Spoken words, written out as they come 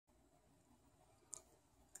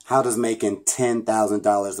How does making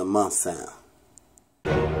 $10,000 a month sound?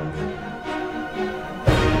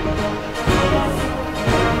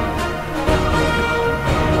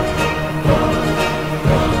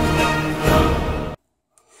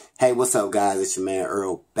 Hey, what's up guys? It's your man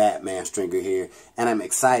Earl Batman Stringer here, and I'm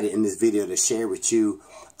excited in this video to share with you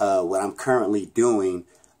what I'm currently doing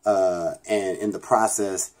and in the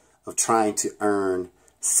process of trying to earn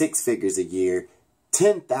 6 figures a year,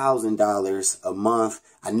 $10,000 a month.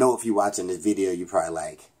 I know if you're watching this video, you're probably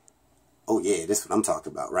like, oh yeah, this is what I'm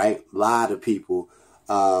talking about, right? A lot of people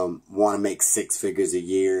want to make 6 figures a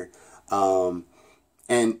year,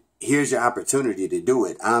 and here's your opportunity to do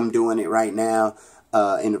it. I'm doing it right now.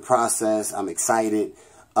 In the process, I'm excited.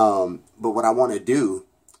 But what I want to do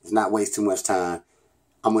is not waste too much time.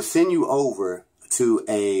 I'm going to send you over to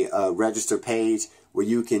a register page where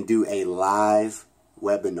you can do a live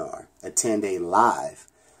webinar, attend a live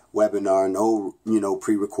webinar, no,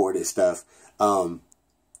 pre-recorded stuff. And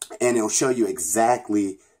it'll show you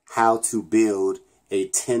exactly how to build a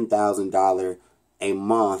 $10,000 a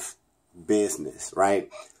month business, right?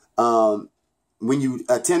 When you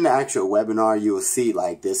attend the actual webinar, you will see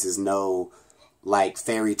like this is no like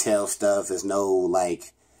fairy tale stuff. There's no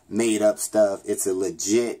like made up stuff. It's a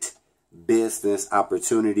legit business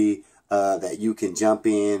opportunity that you can jump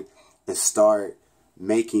in and start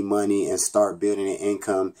making money and start building an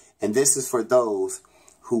income. And this is for those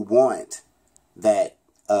who want that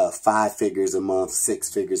 5 figures a month,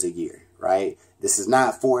 6 figures a year, right? This is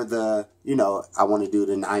not for the, I want to do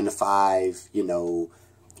the 9 to 5,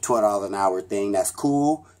 $12 an hour thing. That's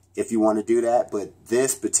cool if you want to do that, but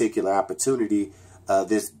this particular opportunity,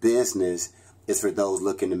 this business is for those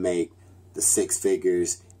looking to make the 6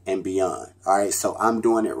 figures and beyond. All right, so I'm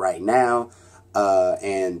doing it right now,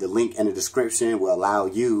 and the link in the description will allow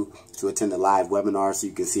you to attend the live webinar so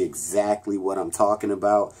you can see exactly what I'm talking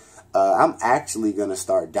about. I'm actually going to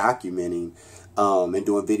start documenting and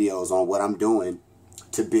doing videos on what I'm doing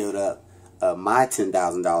to build up my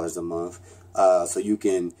 $10,000 a month. So you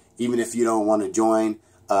can, even if you don't want to join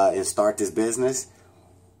and start this business,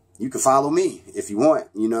 you can follow me if you want,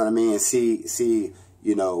 you know what I mean, and see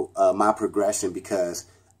my progression, because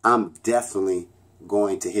I'm definitely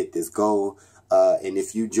going to hit this goal. And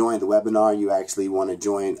if you join the webinar, you actually want to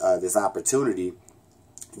join this opportunity,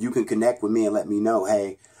 you can connect with me and let me know,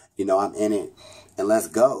 hey, I'm in it and let's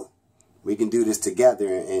go. We can do this together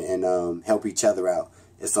and help each other out.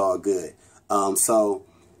 It's all good. So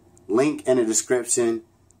link in the description.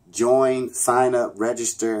 Join, sign up,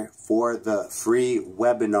 register for the free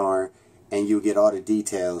webinar, and you'll get all the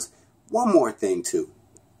details. One more thing too.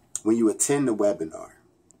 When you attend the webinar,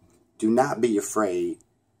 do not be afraid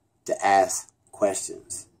to ask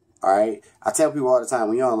questions. All right? I tell people all the time,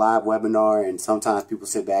 when you're on a live webinar and sometimes people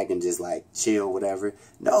sit back and just like chill, whatever.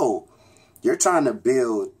 No, you're trying to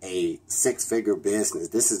build a 6-figure business.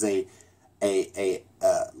 This is a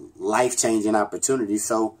life-changing opportunity.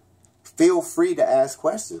 So feel free to ask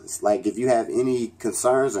questions. Like if you have any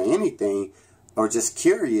concerns or anything, or just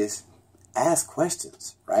curious, ask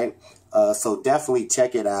questions, right? So definitely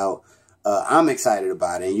check it out. I'm excited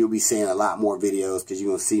about it, and you'll be seeing a lot more videos because you're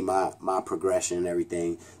going to see my progression and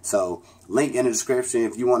everything. So link in the description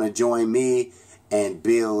if you want to join me and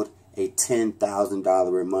build a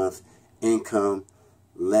 $10,000 a month income.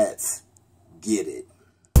 Let's get it.